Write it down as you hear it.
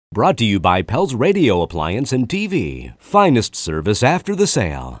Brought to you by Pell's Radio Appliance and TV. Finest service after the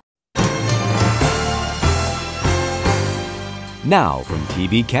sale. Now from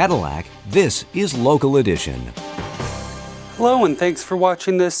TV Cadillac, this is Local Edition. Hello and thanks for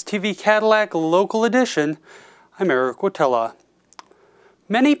watching this TV Cadillac Local Edition. I'm Eric Watella.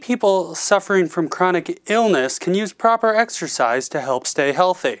 Many people suffering from chronic illness can use proper exercise to help stay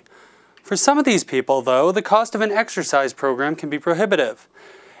healthy. For some of these people, though, the cost of an exercise program can be prohibitive.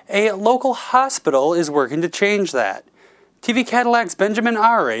 A local hospital is working to change that. TV Cadillac's Benjamin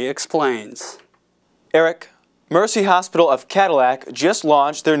Arie explains. Eric, Mercy Hospital of Cadillac just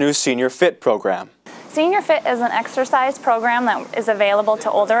launched their new Senior Fit program. Senior Fit is an exercise program that is available to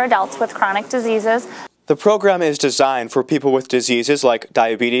older adults with chronic diseases. The program is designed for people with diseases like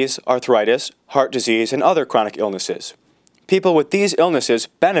diabetes, arthritis, heart disease, and other chronic illnesses. People with these illnesses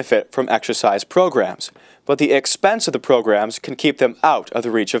benefit from exercise programs, but the expense of the programs can keep them out of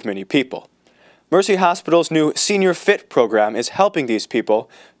the reach of many people. Mercy Hospital's new Senior Fit program is helping these people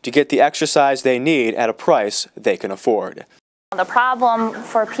to get the exercise they need at a price they can afford. The problem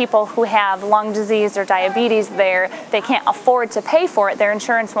for people who have lung disease or diabetes, they can't afford to pay for it, their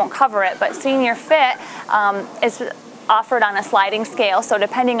insurance won't cover it, but Senior Fit is offered on a sliding scale, so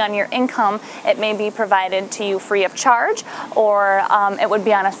depending on your income, it may be provided to you free of charge, or it would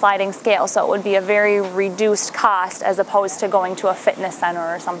be on a sliding scale, so it would be a very reduced cost as opposed to going to a fitness center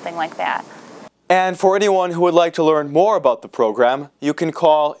or something like that. And for anyone who would like to learn more about the program, you can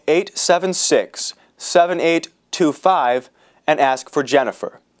call 876-7825 and ask for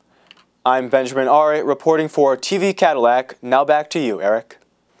Jennifer. I'm Benjamin Arie reporting for TV Cadillac. Now back to you, Eric.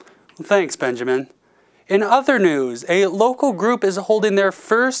 Thanks, Benjamin. In other news, a local group is holding their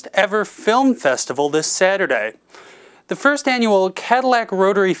first ever film festival this Saturday. The first annual Cadillac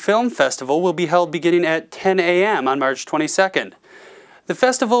Rotary Film Festival will be held beginning at 10 a.m. on March 22nd. The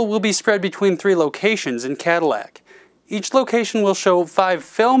festival will be spread between 3 locations in Cadillac. Each location will show 5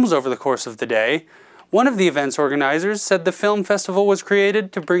 films over the course of the day. One of the event's organizers said the film festival was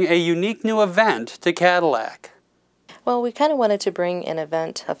created to bring a unique new event to Cadillac. Well, we kind of wanted to bring an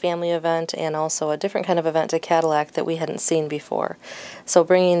event, a family event, and also a different kind of event to Cadillac that we hadn't seen before. So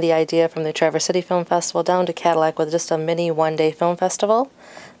bringing the idea from the Traverse City Film Festival down to Cadillac with just a mini one-day film festival,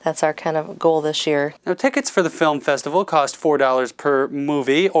 that's our kind of goal this year. Now, tickets for the film festival cost $4 per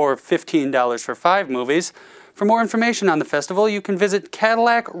movie or $15 for 5 movies. For more information on the festival, you can visit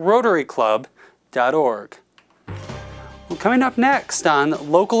CadillacRotaryClub.org. Well, coming up next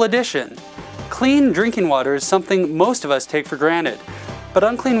on Local Edition. Clean drinking water is something most of us take for granted, but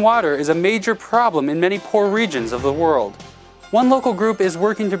unclean water is a major problem in many poor regions of the world. One local group is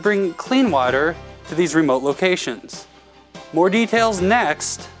working to bring clean water to these remote locations. More details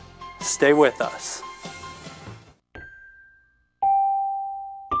next. Stay with us.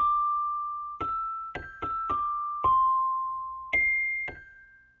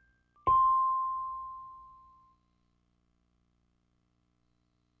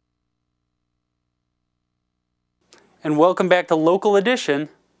 And welcome back to Local Edition.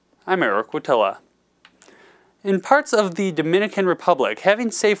 I'm Eric Watella. In parts of the Dominican Republic,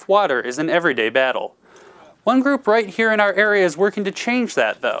 having safe water is an everyday battle. One group right here in our area is working to change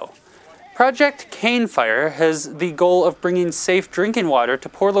that, though. Project Cane Fire has the goal of bringing safe drinking water to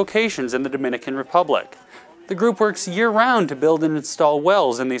poor locations in the Dominican Republic. The group works year-round to build and install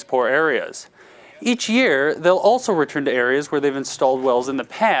wells in these poor areas. Each year, they'll also return to areas where they've installed wells in the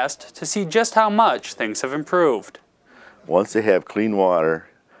past to see just how much things have improved. Once they have clean water,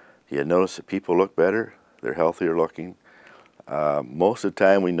 you notice that people look better, they're healthier looking. Most of the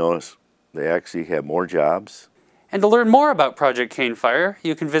time we notice they actually have more jobs. And to learn more about Project Cane Fire,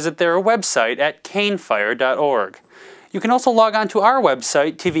 you can visit their website at canefire.org. You can also log on to our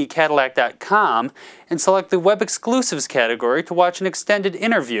website, tvcadillac.com, and select the Web Exclusives category to watch an extended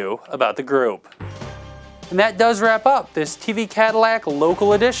interview about the group. And that does wrap up this TV Cadillac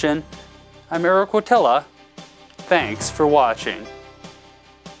Local Edition. I'm Eric Watella. Thanks for watching.